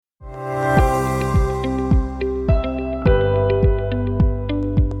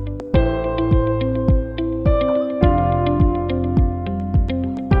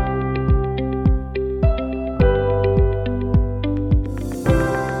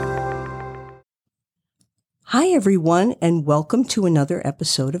Hi, everyone, and welcome to another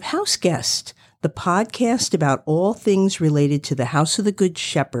episode of House Guest, the podcast about all things related to the House of the Good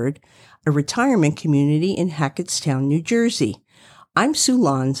Shepherd, a retirement community in Hackettstown, New Jersey. I'm Sue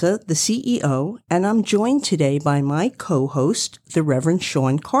Lanza, the CEO, and I'm joined today by my co-host, the Reverend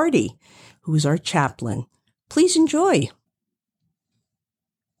Sean Carty, who is our chaplain. Please enjoy.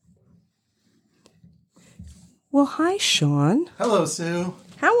 Well, hi, Sean. Hello, Sue.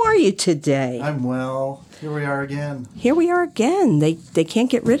 How are you today? I'm well. Here we are again. They can't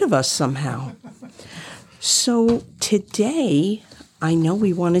get rid of us somehow. So today, I know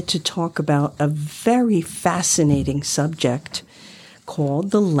we wanted to talk about a very fascinating subject called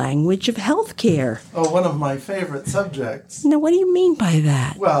the language of healthcare. Oh, one of my favorite subjects. Now, what do you mean by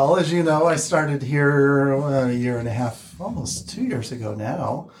that? Well, as you know, I started here a year and a half, almost 2 years ago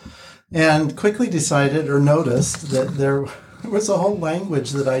now, and quickly decided or noticed that there was a whole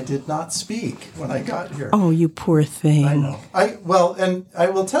language that I did not speak when I got here. Oh, you poor thing. I know. And I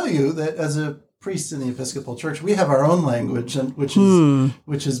will tell you that as a priest in the Episcopal Church, we have our own language, which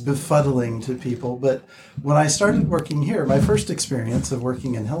is befuddling to people. But when I started working here, my first experience of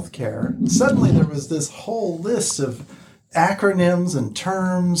working in healthcare, suddenly there was this whole list of acronyms and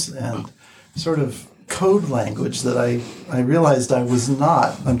terms and sort of code language that I realized I was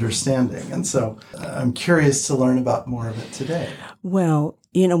not understanding. And so I'm curious to learn about more of it today. Well,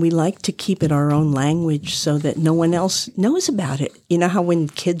 we like to keep it our own language so that no one else knows about it. You know how when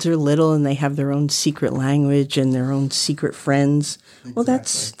kids are little and they have their own secret language and their own secret friends? Exactly. Well,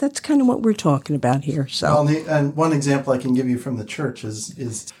 that's kind of what we're talking about here. So, and one example I can give you from the church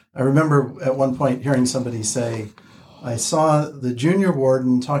is I remember at one point hearing somebody say, I saw the junior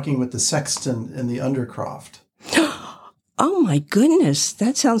warden talking with the sexton in the undercroft. Oh, my goodness.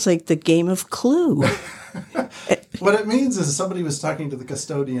 That sounds like the game of Clue. What it means is somebody was talking to the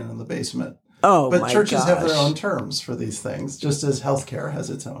custodian in the basement. Oh, but my churches gosh. have their own terms for these things, just as healthcare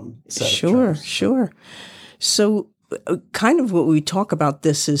has its own set of terms. Sure. So kind of what we talk about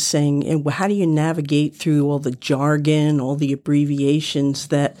this is saying, how do you navigate through all the jargon, all the abbreviations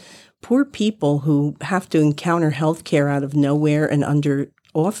that poor people who have to encounter healthcare out of nowhere and under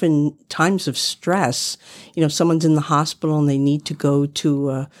often times of stress, someone's in the hospital and they need to go to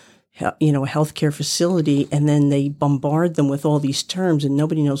a healthcare facility, and then they bombard them with all these terms and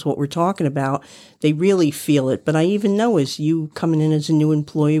nobody knows what we're talking about. They really feel it. But I even know as you coming in as a new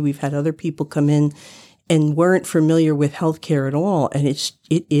employee, we've had other people come in and weren't familiar with healthcare at all. And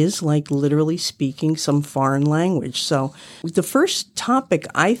it is like literally speaking some foreign language. So the first topic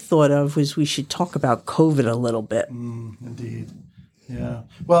I thought of was we should talk about COVID a little bit. Indeed. Yeah.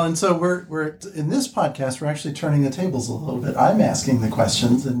 Well, and so we're in this podcast, we're actually turning the tables a little bit. I'm asking the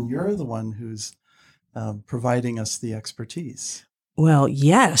questions and you're the one who's providing us the expertise. Well,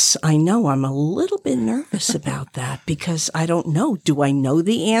 yes, I know. I'm a little bit nervous about that because I don't know. Do I know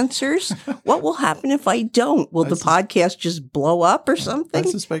the answers? What will happen if I don't? Will the podcast just blow up or something? I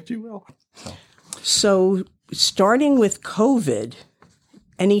suspect you will. So starting with COVID,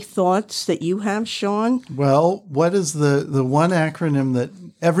 any thoughts that you have, Sean? Well, what is the one acronym that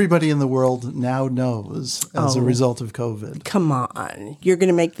everybody in the world now knows as a result of COVID? Come on. You're going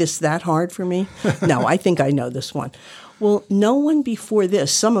to make this that hard for me? No, I think I know this one. Well, no one before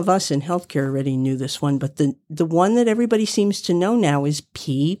this, some of us in healthcare already knew this one, but the one that everybody seems to know now is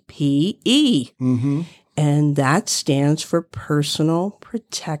PPE. Mm-hmm. And that stands for Personal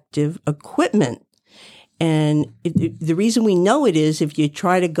Protective Equipment. And the reason we know it is if you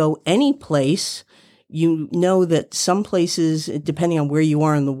try to go any place, you know that some places, depending on where you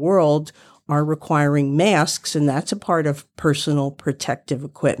are in the world, are requiring masks, and that's a part of personal protective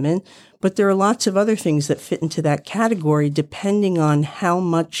equipment. But there are lots of other things that fit into that category depending on how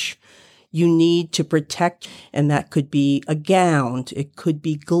much you need to protect. And that could be a gown, it could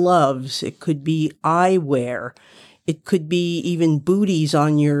be gloves, it could be eyewear, it could be even booties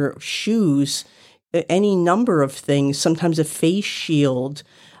on your shoes, any number of things, sometimes a face shield.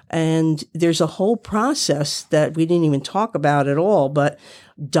 And there's a whole process that we didn't even talk about at all, but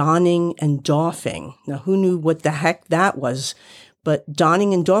donning and doffing. Now, who knew what the heck that was? But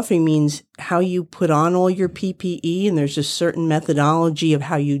donning and doffing means how you put on all your PPE, and there's a certain methodology of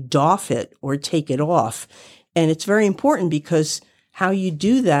how you doff it or take it off. And it's very important because how you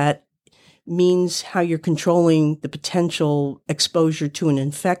do that means how you're controlling the potential exposure to an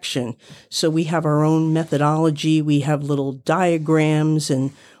infection. So we have our own methodology. We have little diagrams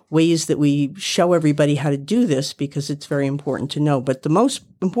and ways that we show everybody how to do this because it's very important to know. But the most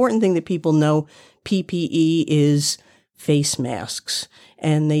important thing that people know, PPE, is face masks.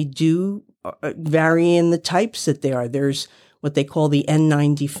 And they do vary in the types that they are. There's what they call the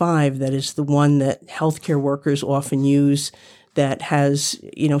N95. That is the one that healthcare workers often use that has,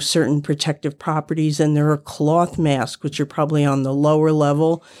 certain protective properties. And there are cloth masks, which are probably on the lower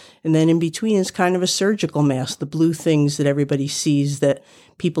level. And then in between is kind of a surgical mask, the blue things that everybody sees that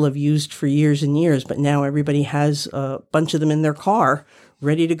people have used for years and years. But now everybody has a bunch of them in their car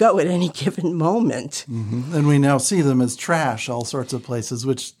ready to go at any given moment. Mm-hmm. And we now see them as trash all sorts of places,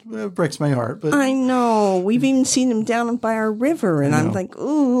 which breaks my heart. But I know. We've even seen them down by our river. And I'm like,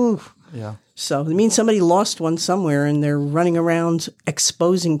 ooh. Yeah. So it means somebody lost one somewhere and they're running around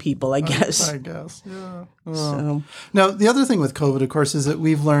exposing people, I guess. I guess, yeah. So. Now, the other thing with COVID, of course, is that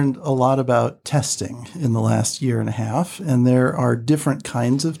we've learned a lot about testing in the last year and a half. And there are different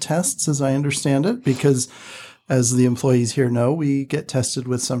kinds of tests, as I understand it, because as the employees here know, we get tested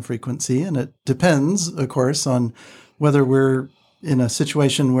with some frequency. And it depends, of course, on whether we're in a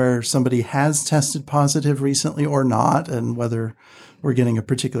situation where somebody has tested positive recently or not, and whether we're getting a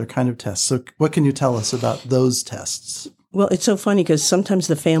particular kind of test. So what can you tell us about those tests? Well, it's so funny because sometimes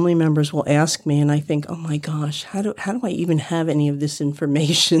the family members will ask me and I think, oh my gosh, how do I even have any of this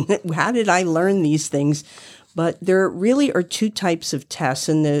information? How did I learn these things? But there really are two types of tests.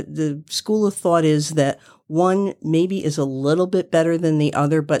 And the school of thought is that one maybe is a little bit better than the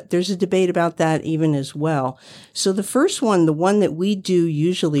other, but there's a debate about that even as well. So the first one, the one that we do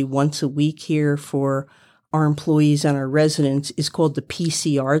usually once a week here for our employees and our residents, is called the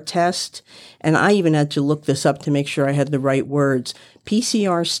PCR test. And I even had to look this up to make sure I had the right words.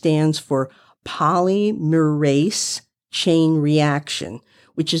 PCR stands for polymerase chain reaction,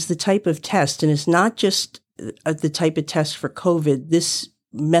 which is the type of test. And it's not just the type of test for COVID. This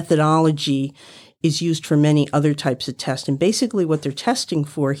methodology is used for many other types of tests. And basically what they're testing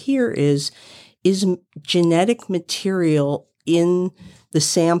for here is genetic material in the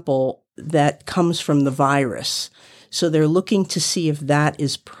sample that comes from the virus. So they're looking to see if that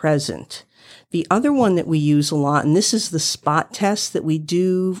is present. The other one that we use a lot, and this is the spot test that we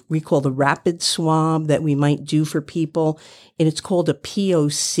do, we call the rapid swab that we might do for people, and it's called a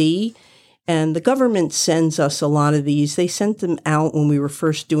POC. And the government sends us a lot of these. They sent them out when we were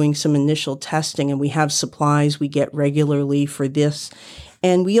first doing some initial testing, and we have supplies we get regularly for this.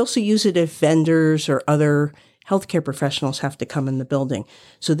 And we also use it if vendors or other healthcare professionals have to come in the building.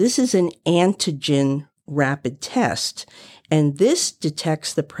 So this is an antigen rapid test, and this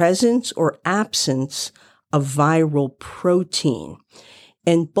detects the presence or absence of viral protein.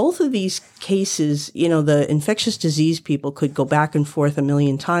 And both of these cases, the infectious disease people could go back and forth a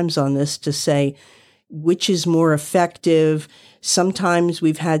million times on this to say which is more effective. Sometimes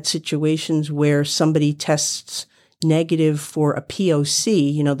we've had situations where somebody tests negative for a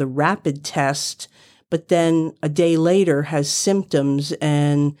POC, the rapid test, but then a day later has symptoms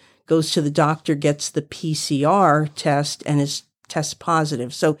and goes to the doctor, gets the PCR test, and is test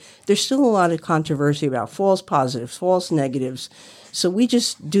positive. So there's still a lot of controversy about false positives, false negatives. So we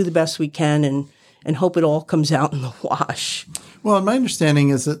just do the best we can and hope it all comes out in the wash. Well, my understanding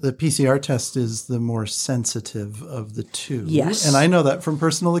is that the PCR test is the more sensitive of the two. Yes. And I know that from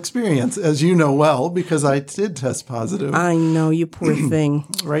personal experience, as you know well, because I did test positive. I know, you poor thing.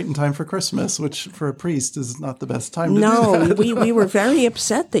 Right in time for Christmas, which for a priest is not the best time to do that. we were very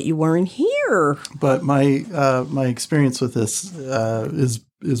upset that you weren't here. But my experience with this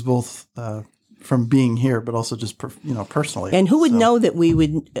is both from being here, but also just personally. And who would know that we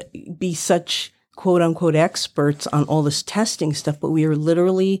would be such quote unquote experts on all this testing stuff, but we are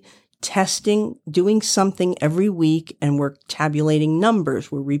literally testing, doing something every week, and we're tabulating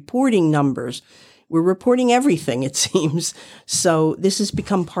numbers, we're reporting numbers, we're reporting everything, it seems. So this has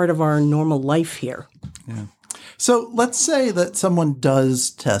become part of our normal life here. Yeah. So let's say that someone does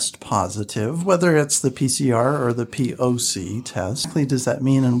test positive, whether it's the PCR or the POC test. What does that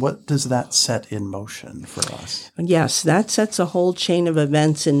mean, and what does that set in motion for us? Yes, that sets a whole chain of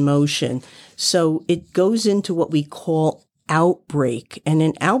events in motion. So it goes into what we call outbreak. And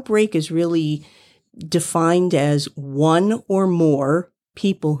an outbreak is really defined as one or more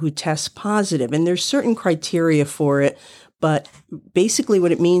people who test positive. And there's certain criteria for it. But basically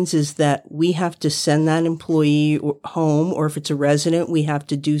what it means is that we have to send that employee home, or if it's a resident, we have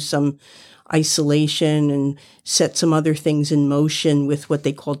to do some isolation and set some other things in motion with what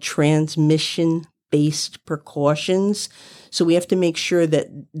they call transmission-based precautions. So we have to make sure that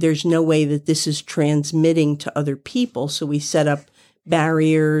there's no way that this is transmitting to other people. So we set up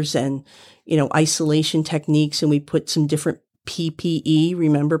barriers and, isolation techniques, and we put some different PPE,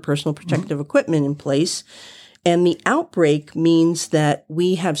 remember, personal protective equipment in place. And the outbreak means that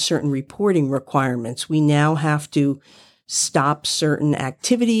we have certain reporting requirements. We now have to stop certain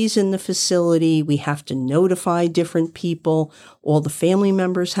activities in the facility. We have to notify different people. All the family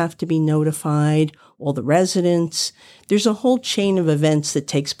members have to be notified, all the residents. There's a whole chain of events that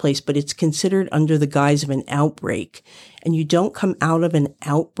takes place, but it's considered under the guise of an outbreak. And you don't come out of an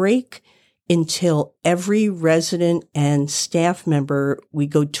outbreak until every resident and staff member, we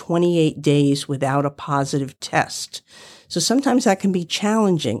go 28 days without a positive test. So sometimes that can be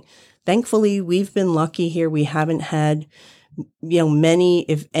challenging. Thankfully, we've been lucky here. We haven't had, many,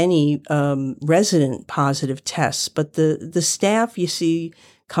 if any, resident positive tests, but the staff, you see,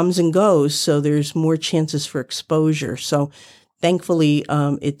 comes and goes. So there's more chances for exposure. So thankfully,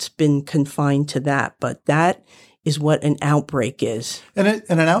 it's been confined to that, but that is what an outbreak is. And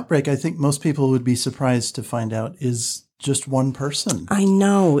an outbreak, I think most people would be surprised to find out, is just one person. I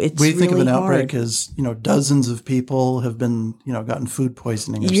know. It's we think really of an hard. outbreak as, dozens of people have been, gotten food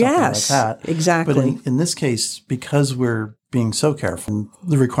poisoning or Yes, something like that. Exactly. But in this case, because we're being so careful,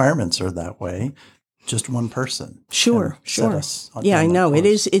 the requirements are that way, just one person. Sure. Yeah, I know.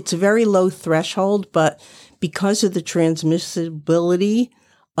 Course. It's a very low threshold, but because of the transmissibility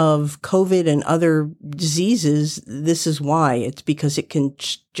of COVID and other diseases, this is why. It's because it can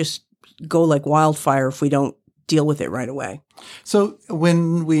just go like wildfire if we don't deal with it right away. So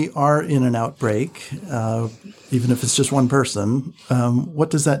when we are in an outbreak, even if it's just one person, what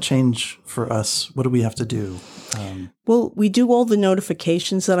does that change for us? What do we have to do? Well, we do all the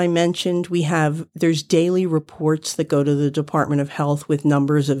notifications that I mentioned. There's daily reports that go to the Department of Health with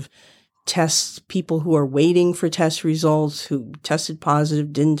numbers of tests, people who are waiting for test results, who tested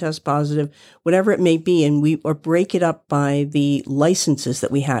positive, didn't test positive, whatever it may be. And we break it up by the licenses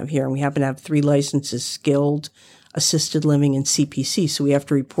that we have here. And we happen to have 3 licenses: skilled, assisted living, and CPC. So we have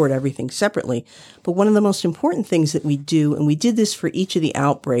to report everything separately. But one of the most important things that we do, and we did this for each of the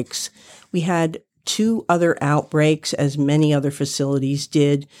outbreaks, we had 2 other outbreaks, as many other facilities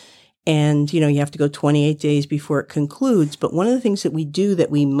did. And, you have to go 28 days before it concludes. But one of the things that we do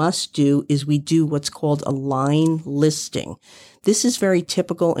that we must do is we do what's called a line listing. This is very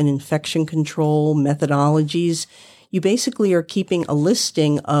typical in infection control methodologies. You basically are keeping a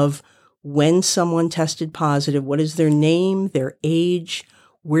listing of when someone tested positive, what is their name, their age,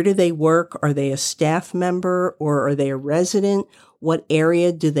 where do they work, are they a staff member or are they a resident, what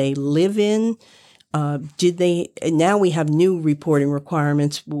area do they live in? Now we have new reporting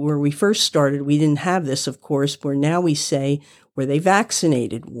requirements. Where we first started, we didn't have this, of course, where now we say, were they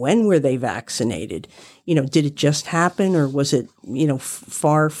vaccinated? When were they vaccinated? Did it just happen or was it,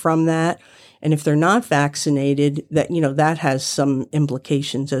 far from that? And if they're not vaccinated, that has some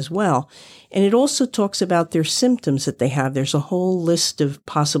implications as well. And it also talks about their symptoms that they have. There's a whole list of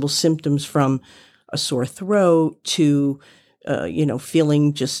possible symptoms, from a sore throat to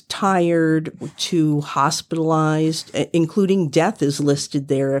feeling just tired, to hospitalized, including death is listed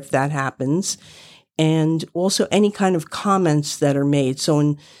there if that happens. And also any kind of comments that are made. So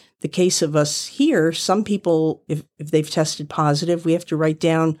in the case of us here, some people, if they've tested positive, we have to write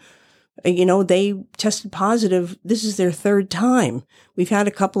down, they tested positive. This is their 3rd time. We've had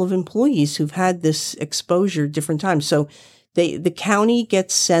a couple of employees who've had this exposure different times. So the county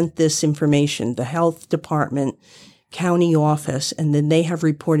gets sent this information, the health department, county office, and then they have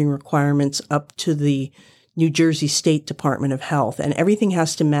reporting requirements up to the New Jersey State Department of Health, and everything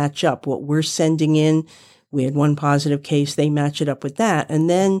has to match up. What we're sending in, we had 1 positive case, they match it up with that. And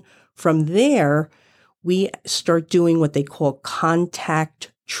then from there, we start doing what they call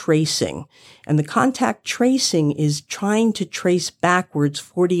contact tracing. And the contact tracing is trying to trace backwards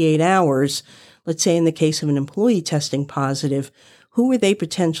 48 hours. Let's say in the case of an employee testing positive, who were they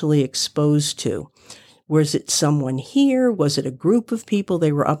potentially exposed to? Was it someone here? Was it a group of people?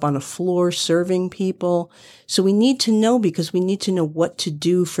 They were up on a floor serving people. So we need to know, because we need to know what to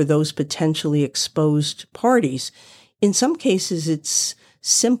do for those potentially exposed parties. In some cases, it's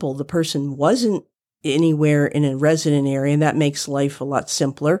simple. The person wasn't anywhere in a resident area, and that makes life a lot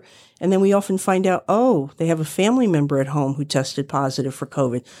simpler. And then we often find out, they have a family member at home who tested positive for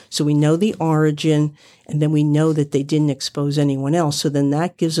COVID. So we know the origin, and then we know that they didn't expose anyone else. So then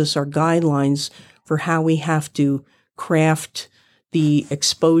that gives us our guidelines for how we have to craft the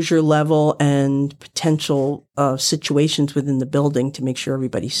exposure level and potential situations within the building to make sure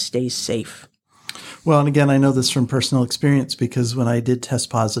everybody stays safe. Well, and again, I know this from personal experience, because when I did test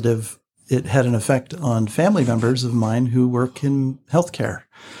positive, it had an effect on family members of mine who work in healthcare.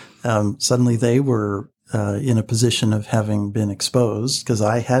 Suddenly they were in a position of having been exposed because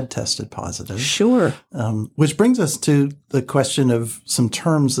I had tested positive. Sure. Which brings us to the question of some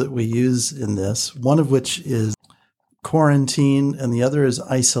terms that we use in this, one of which is quarantine and the other is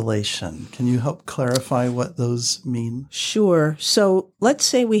isolation. Can you help clarify what those mean? Sure. So let's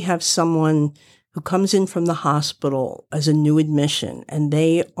say we have someone who comes in from the hospital as a new admission, and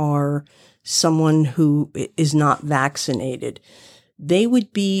they are someone who is not vaccinated. They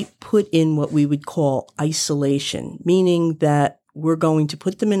would be put in what we would call isolation, meaning that we're going to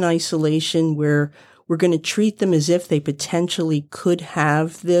put them in isolation where we're going to treat them as if they potentially could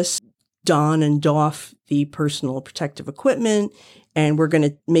have this, don and doff the personal protective equipment, and we're going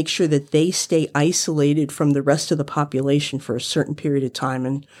to make sure that they stay isolated from the rest of the population for a certain period of time.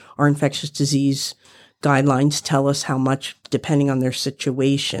 And our infectious disease guidelines tell us how much, depending on their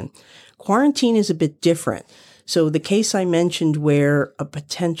situation. Quarantine is a bit different. So the case I mentioned where a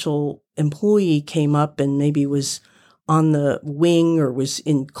potential employee came up and maybe was on the wing or was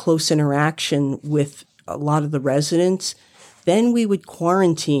in close interaction with a lot of the residents, then we would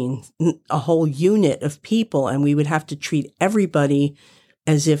quarantine a whole unit of people, and we would have to treat everybody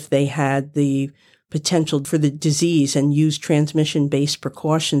as if they had the potential for the disease and use transmission-based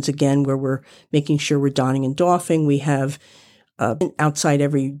precautions, again, where we're making sure we're donning and doffing. We have outside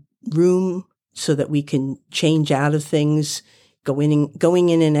every room so that we can change out of things, going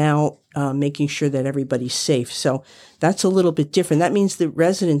in and out, making sure that everybody's safe. So that's a little bit different. That means the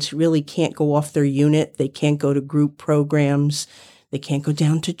residents really can't go off their unit. They can't go to group programs. They can't go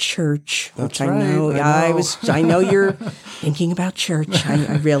down to church, That's which right. I know. I know you're thinking about church.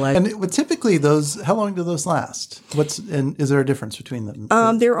 I realize. And typically how long do those last? Is there a difference between them?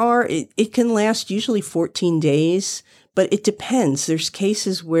 It can last usually 14 days. But it depends. There's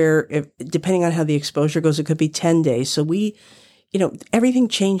cases where, depending on how the exposure goes, it could be 10 days. So everything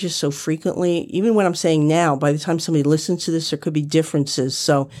changes so frequently. Even when I'm saying now, by the time somebody listens to this, there could be differences.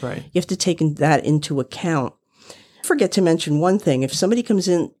 So right. You have to take that into account. I forget to mention one thing. If somebody comes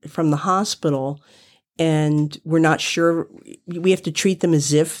in from the hospital and we're not sure, we have to treat them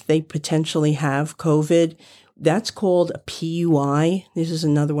as if they potentially have COVID. That's called a PUI. This is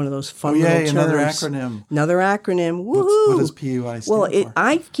another one of those fun little terms. Another acronym. Another acronym. Woohoo! What does PUI stand for?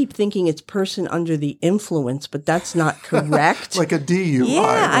 I keep thinking it's person under the influence, but that's not correct. Like a DUI, yeah,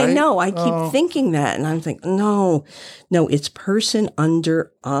 right? I know. I keep thinking that, and I'm thinking, no, it's person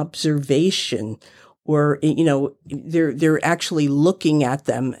under observation, or they're actually looking at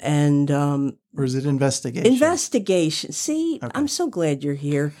them and. Or is it investigation? Investigation. See, okay. I'm so glad you're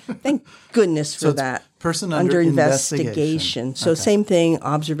here. Thank goodness for that. Person under investigation. So same thing,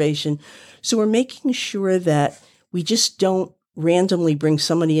 observation. So we're making sure that we just don't randomly bring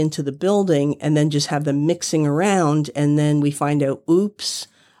somebody into the building and then just have them mixing around, and then we find out, oops,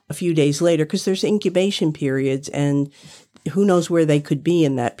 a few days later, because there's incubation periods, and who knows where they could be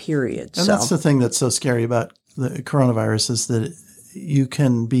in that period. And that's the thing that's so scary about the coronavirus, is that you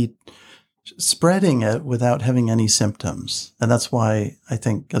can be spreading it without having any symptoms. And that's why I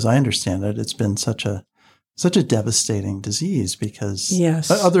think, as I understand it, it's been such a devastating disease, because yes.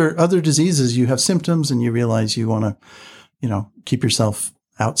 other diseases, you have symptoms and you realize you want to, keep yourself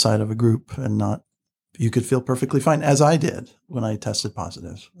outside of a group and not, you could feel perfectly fine, as I did when I tested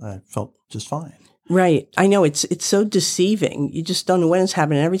positive. I felt just fine. Right. I know it's so deceiving. You just don't know when it's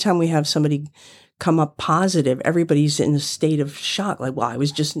happening. Every time we have somebody come up positive, everybody's in a state of shock. Like, well, I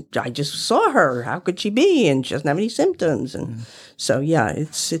just saw her. How could she be? And she doesn't have any symptoms. And so, yeah,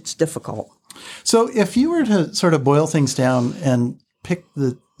 it's difficult. So if you were to sort of boil things down and pick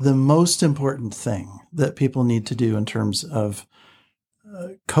the most important thing that people need to do in terms of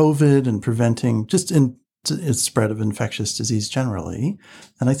COVID and preventing its spread of infectious disease generally,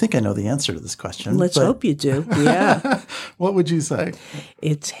 and I think I know the answer to this question. Let's hope you do. Yeah. What would you say?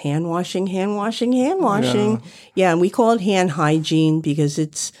 It's hand washing. Yeah, and we call it hand hygiene because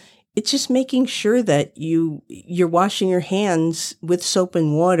it's just making sure that you're washing your hands with soap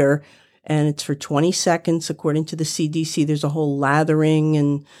and water, and it's for 20 seconds according to the CDC. There's a whole lathering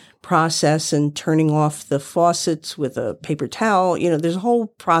and process and turning off the faucets with a paper towel. There's a whole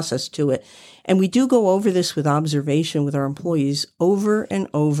process to it. And we do go over this with observation with our employees over and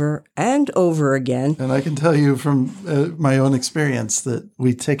over and over again. And I can tell you from my own experience that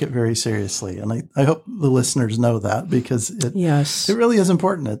we take it very seriously. And I hope the listeners know that, because it really is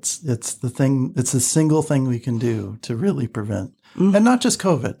important. It's the single thing we can do to really prevent, and not just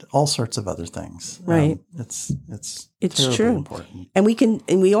COVID, all sorts of other things. Right. It's true. Important. And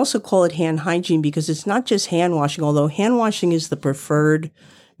we also call it hand hygiene because it's not just hand washing, although hand washing is the preferred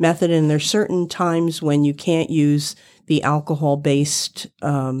method, and there's certain times when you can't use the alcohol-based,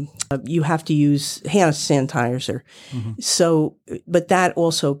 you have to use hand sanitizer. Mm-hmm. So, but that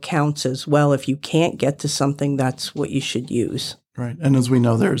also counts as well. If you can't get to something, that's what you should use. Right. And as we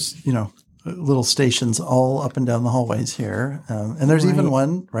know, there's, little stations all up and down the hallways here. And there's even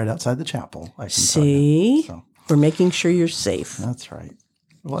one right outside the chapel. I can See? tell you. So, we're making sure you're safe. that's right.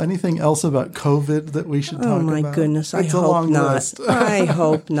 Well, anything else about COVID that we should talk about? Oh, my goodness. It's I a hope long not. list. I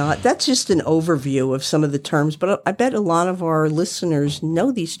hope not. That's just an overview of some of the terms, but I bet a lot of our listeners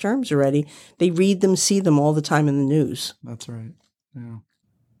know these terms already. They read them, see them all the time in the news. That's right. Yeah.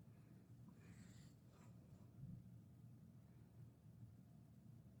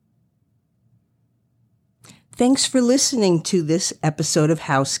 Thanks for listening to this episode of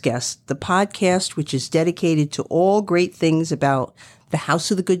House Guest, the podcast which is dedicated to all great things about the House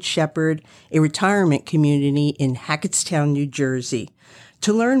of the Good Shepherd, a retirement community in Hackettstown, New Jersey.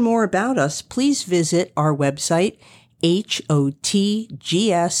 To learn more about us, please visit our website,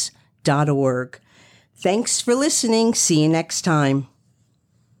 hotgs.org. Thanks for listening. See you next time.